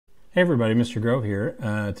Hey everybody, Mr. Grove here.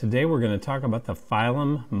 Today we're going to talk about the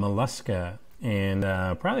phylum Mollusca, and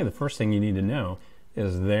probably the first thing you need to know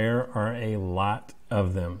is there are a lot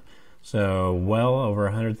of them. So well over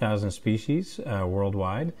 100,000 species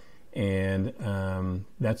worldwide, and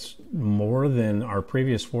that's more than our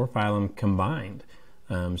previous four phylum combined.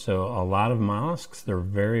 So a lot of mollusks, they're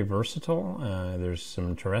very versatile. There's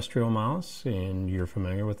some terrestrial mollusks, and you're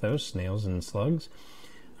familiar with those, snails and slugs.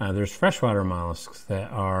 There's freshwater mollusks that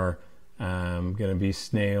are going to be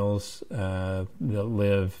snails that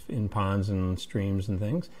live in ponds and streams and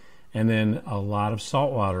things. And then a lot of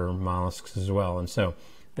saltwater mollusks as well. And so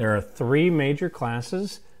there are three major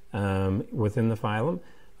classes within the phylum.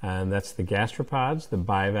 That's the gastropods, the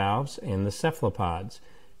bivalves, and the cephalopods.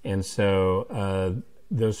 And so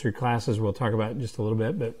those three classes we'll talk about in just a little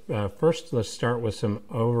bit. But first, let's start with some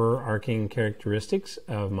overarching characteristics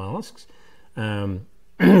of mollusks.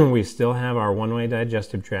 We still have our one-way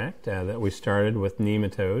digestive tract that we started with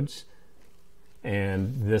nematodes,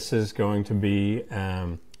 and this is going to be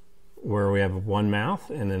where we have one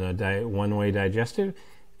mouth and then a one-way digestive,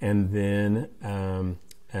 and then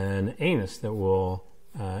an anus that will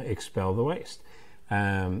expel the waste.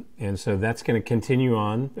 And so that's going to continue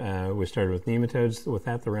on. We started with nematodes, with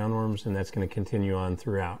that the roundworms, and that's going to continue on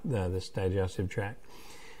throughout this digestive tract.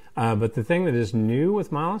 But the thing that is new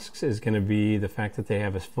with mollusks is going to be the fact that they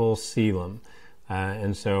have a full coelom.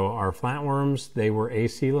 And so our flatworms, they were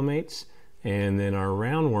acoelomates, and then our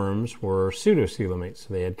roundworms were pseudocoelomates,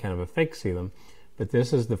 so they had kind of a fake coelom. But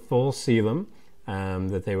this is the full coelom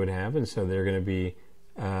that they would have, and so they're going to be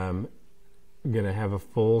going to have a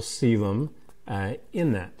full coelom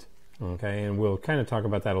in that. Okay, and we'll kind of talk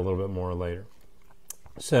about that a little bit more later.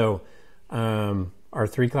 So our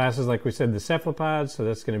three classes, like we said, the cephalopods, so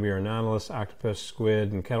that's going to be our nautilus, octopus,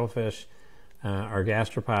 squid, and cuttlefish. Our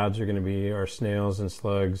gastropods are going to be our snails and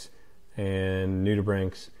slugs and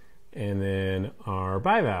nudibranchs. And then our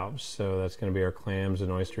bivalves, so that's going to be our clams and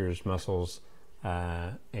oysters, mussels,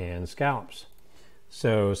 and scallops.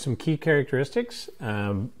 So some key characteristics.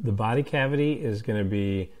 The body cavity is going to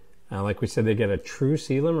be, like we said, they get a true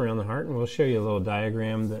coelom around the heart, and we'll show you a little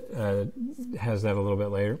diagram that has that a little bit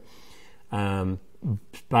later.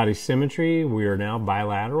 Body symmetry, we are now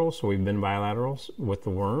bilateral, so we've been bilateral with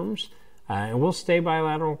the worms, and we'll stay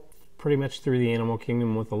bilateral pretty much through the animal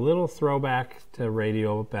kingdom with a little throwback to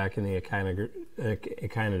radial back in the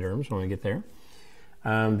echinoderms when we get there.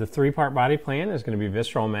 The three-part body plan is going to be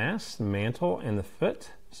visceral mass, the mantle, and the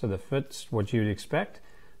foot. So the foot's what you'd expect,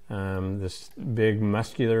 this big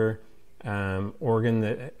muscular organ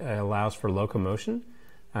that allows for locomotion.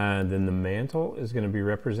 Then the mantle is going to be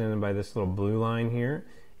represented by this little blue line here,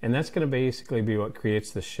 and that's going to basically be what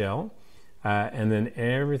creates the shell, and then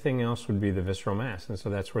everything else would be the visceral mass, and so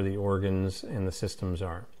that's where the organs and the systems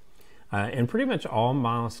are. And pretty much all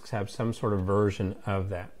mollusks have some sort of version of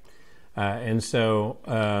that. And so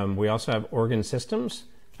we also have organ systems,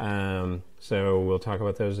 so we'll talk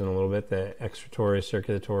about those in a little bit, the excretory,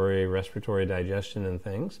 circulatory, respiratory, digestion, and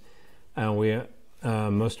things.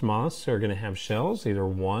 Most mollusks are going to have shells, either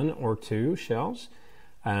one or two shells.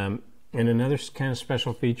 And another kind of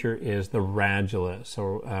special feature is the radula.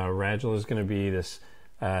 So radula is going to be this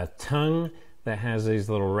tongue that has these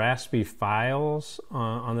little raspy files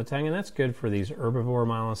on the tongue, and that's good for these herbivore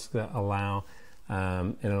mollusks that allow,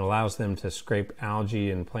 and it allows them to scrape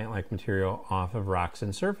algae and plant-like material off of rocks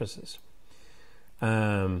and surfaces.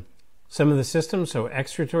 Some of the systems, so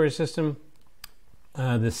excretory system,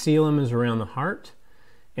 the coelom is around the heart,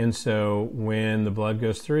 and so when the blood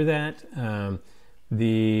goes through that,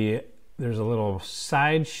 there's a little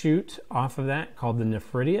side chute off of that called the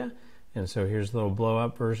nephridia, and so here's a little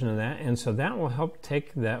blow-up version of that, and so that will help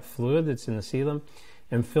take that fluid that's in the coelom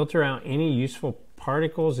and filter out any useful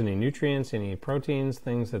particles, any nutrients, any proteins,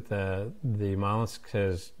 things that the mollusk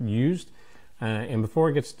has used, and before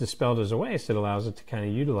it gets dispelled as a waste, it allows it to kind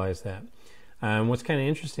of utilize that. What's kind of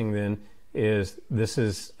interesting then is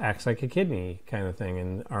this acts like a kidney kind of thing,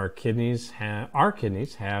 and our kidneys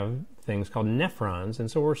have things called nephrons, and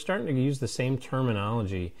so we're starting to use the same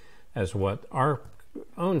terminology as what our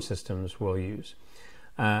own systems will use.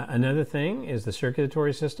 Another thing is the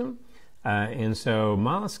circulatory system, and so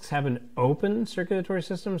mollusks have an open circulatory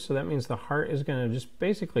system, so that means the heart is going to just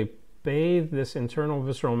basically bathe this internal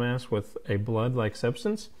visceral mass with a blood-like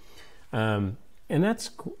substance, and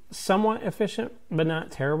that's somewhat efficient, but not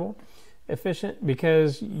terrible efficient,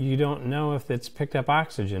 because you don't know if it's picked up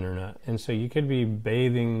oxygen or not, and so you could be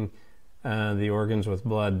bathing the organs with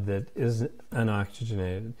blood that is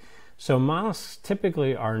unoxygenated. So mollusks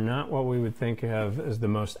typically are not what we would think of as the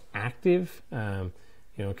most active, kind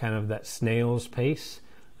of that snail's pace.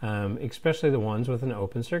 especially the ones with an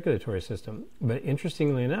open circulatory system. But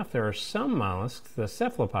interestingly enough, there are some mollusks, the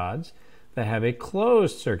cephalopods, that have a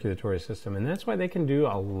closed circulatory system, and that's why they can do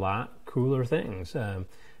a lot cooler things.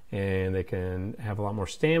 And they can have a lot more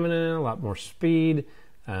stamina, a lot more speed,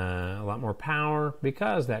 a lot more power,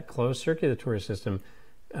 because that closed circulatory system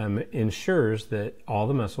ensures that all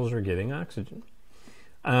the muscles are getting oxygen.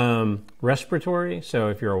 Respiratory, so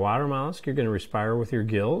if you're a water mollusk, you're going to respire with your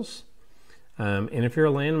gills. And if you're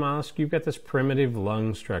a land mollusk, you've got this primitive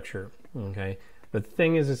lung structure, okay? But the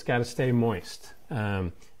thing is, it's got to stay moist.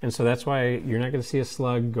 And so that's why you're not going to see a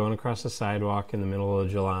slug going across the sidewalk in the middle of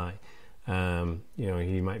July. You know,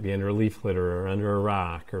 he might be under a leaf litter or under a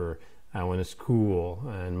rock, or when it's cool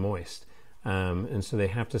and moist. And so they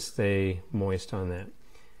have to stay moist on that.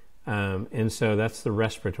 And so that's the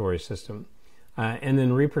respiratory system. And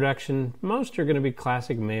then reproduction, most are going to be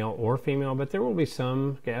classic male or female, but there will be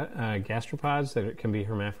some gastropods that can be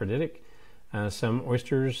hermaphroditic. Some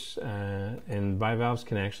oysters and bivalves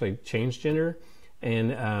can actually change gender.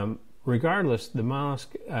 And regardless, the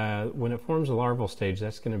mollusk, when it forms a larval stage,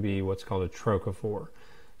 that's going to be what's called a trochophore.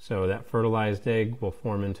 So that fertilized egg will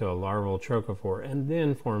form into a larval trochophore and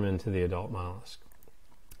then form into the adult mollusk.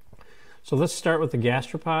 So let's start with the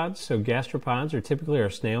gastropods. So gastropods are typically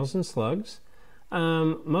snails and slugs.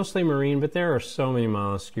 Mostly marine, but there are so many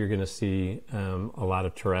mollusks you're going to see a lot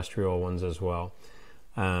of terrestrial ones as well.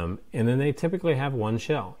 And then they typically have one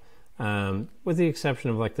shell, with the exception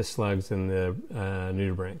of like the slugs and the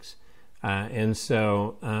nudibranchs. And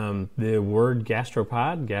so the word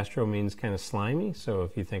gastropod, gastro means kind of slimy. So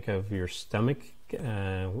if you think of your stomach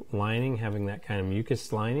lining having that kind of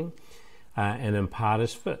mucus lining, and then pod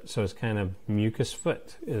is foot. So it's kind of mucus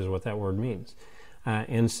foot is what that word means.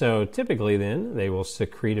 And so typically then they will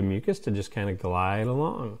secrete a mucus to just kind of glide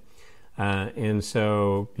along. And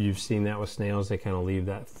so you've seen that with snails, they kind of leave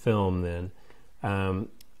that film then.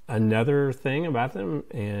 Another thing about them,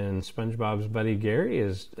 and SpongeBob's buddy Gary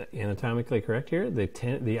is anatomically correct here,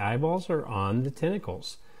 the eyeballs are on the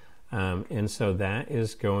tentacles. And so that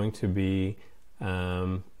is going to be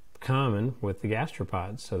common with the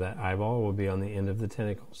gastropods. So that eyeball will be on the end of the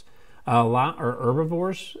tentacles. A lot are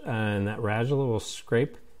herbivores, and that radula will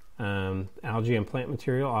scrape algae and plant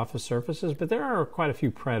material off of surfaces, but there are quite a few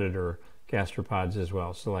predator gastropods as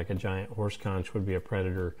well. So like a giant horse conch would be a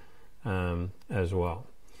predator as well.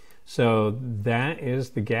 So that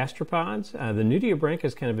is the gastropods. The nudibranch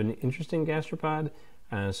is kind of an interesting gastropod.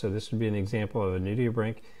 So this would be an example of a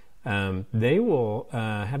nudibranch. They will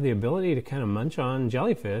have the ability to kind of munch on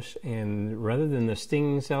jellyfish, and rather than the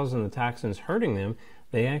stinging cells and the toxins hurting them,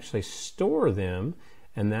 they actually store them,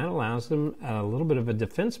 and that allows them a little bit of a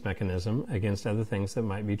defense mechanism against other things that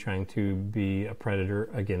might be trying to be a predator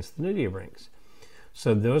against the nudibranchs.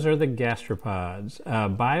 So those are the gastropods.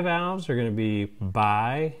 Bivalves are going to be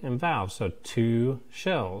bi and valve, so two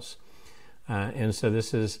shells. And so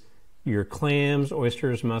this is your clams,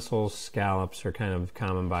 oysters, mussels, scallops are kind of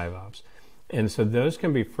common bivalves. And so those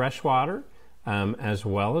can be freshwater as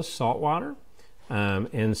well as saltwater.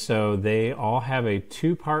 And so they all have a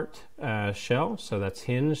two-part shell, so that's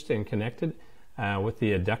hinged and connected with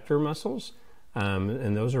the adductor muscles.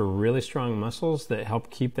 And those are really strong muscles that help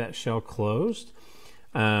keep that shell closed.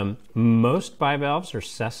 Most bivalves are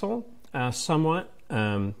sessile somewhat.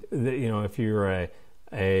 If you're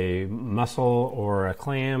a mussel or a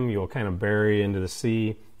clam, you'll kind of bury into the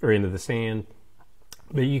sea or into the sand,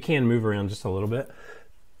 but you can move around just a little bit.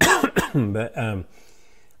 But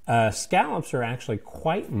scallops are actually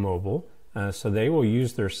quite mobile, so they will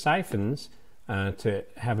use their siphons to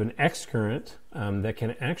have an excurrent that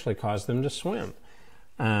can actually cause them to swim.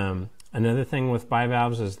 Another thing with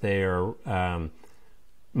bivalves is they are,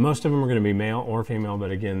 most of them are going to be male or female,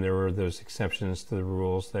 but again, there are those exceptions to the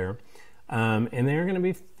rules there. And they're going to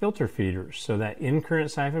be filter feeders, so that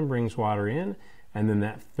in-current siphon brings water in, and then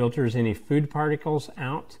that filters any food particles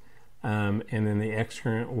out, and then the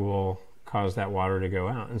excurrent will cause that water to go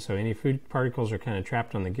out. And so any food particles are kind of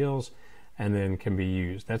trapped on the gills and then can be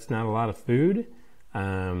used. That's not a lot of food,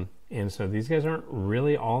 and so these guys aren't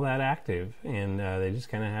really all that active, and they just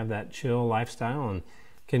kind of have that chill lifestyle and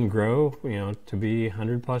can grow, to be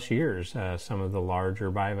 100+ years, some of the larger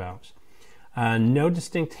bivalves. No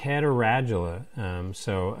distinct head or radula.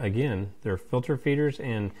 So again, they're filter feeders,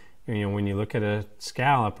 and when you look at a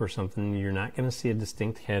scallop or something, you're not going to see a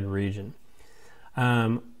distinct head region.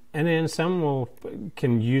 And then some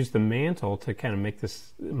can use the mantle to kind of make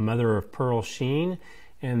this mother of pearl sheen,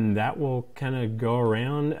 and that will kind of go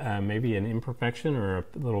around maybe an imperfection or a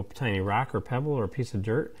little tiny rock or pebble or a piece of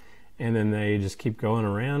dirt, and then they just keep going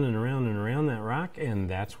around and around and around that rock, and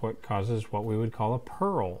that's what causes what we would call a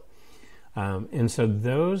pearl. And so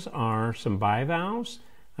those are some bivalves.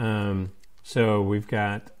 So we've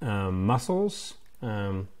got mussels,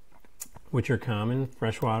 which are common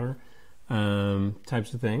freshwater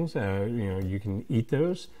types of things. You can eat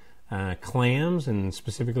those. Clams, and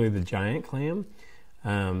specifically the giant clam.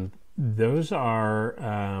 Those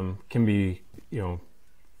are can be 400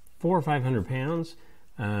 or 500 pounds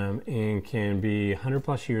and can be 100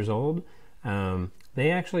 plus years old.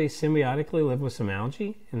 They actually symbiotically live with some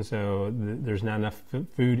algae, and so there's not enough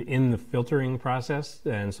food in the filtering process,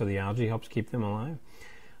 and so the algae helps keep them alive.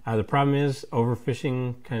 The problem is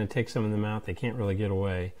overfishing kind of takes some of them out. They can't really get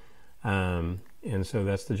away, and so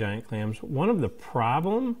that's the giant clams. One of the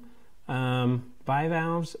problem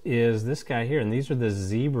bivalves is this guy here, and these are the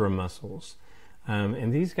zebra mussels.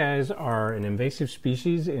 And these guys are an invasive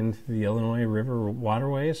species in the Illinois River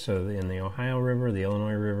waterways, so in the Ohio River, the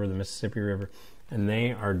Illinois River, the Mississippi River, and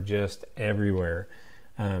they are just everywhere.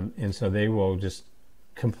 And so they will just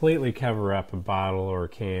completely cover up a bottle or a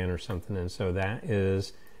can or something, and so that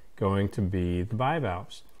is going to be the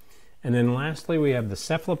bivalves. And then lastly, we have the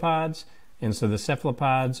cephalopods, and so the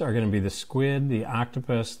cephalopods are going to be the squid, the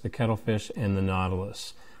octopus, the cuttlefish, and the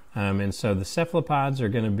nautilus. And so the cephalopods are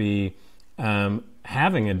going to be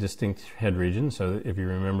having a distinct head region. So if you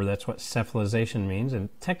remember, that's what cephalization means, and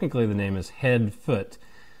technically the name is head-foot.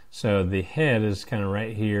 So the head is kind of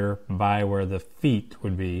right here by where the feet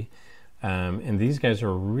would be. And these guys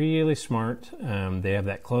are really smart. They have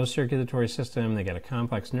that closed circulatory system. They got a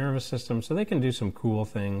complex nervous system, so they can do some cool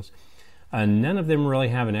things. None of them really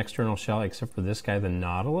have an external shell except for this guy. The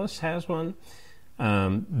nautilus has one.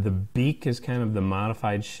 The beak is kind of the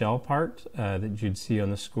modified shell part that you'd see on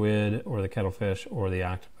the squid or the cuttlefish or the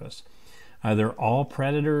octopus. They're all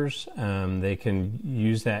predators. They can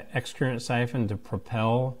use that excurrent siphon to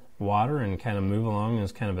propel water and kind of move along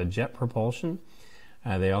as kind of a jet propulsion.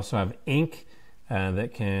 They also have ink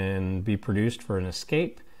that can be produced for an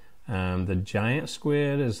escape. The giant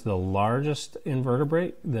squid is the largest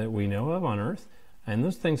invertebrate that we know of on Earth, and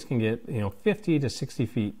those things can get 50 to 60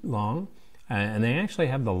 feet long, and they actually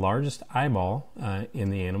have the largest eyeball in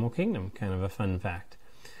the animal kingdom. Kind of a fun fact.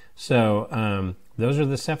 So those are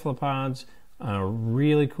the cephalopods.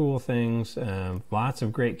 Really cool things. Lots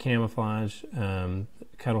of great camouflage.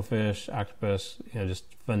 Cuttlefish, octopus, just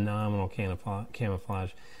phenomenal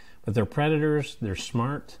camouflage. But they're predators. They're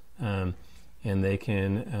smart. And they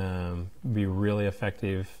can be really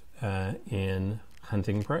effective in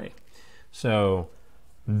hunting prey. So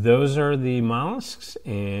those are the mollusks,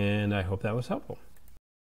 and I hope that was helpful.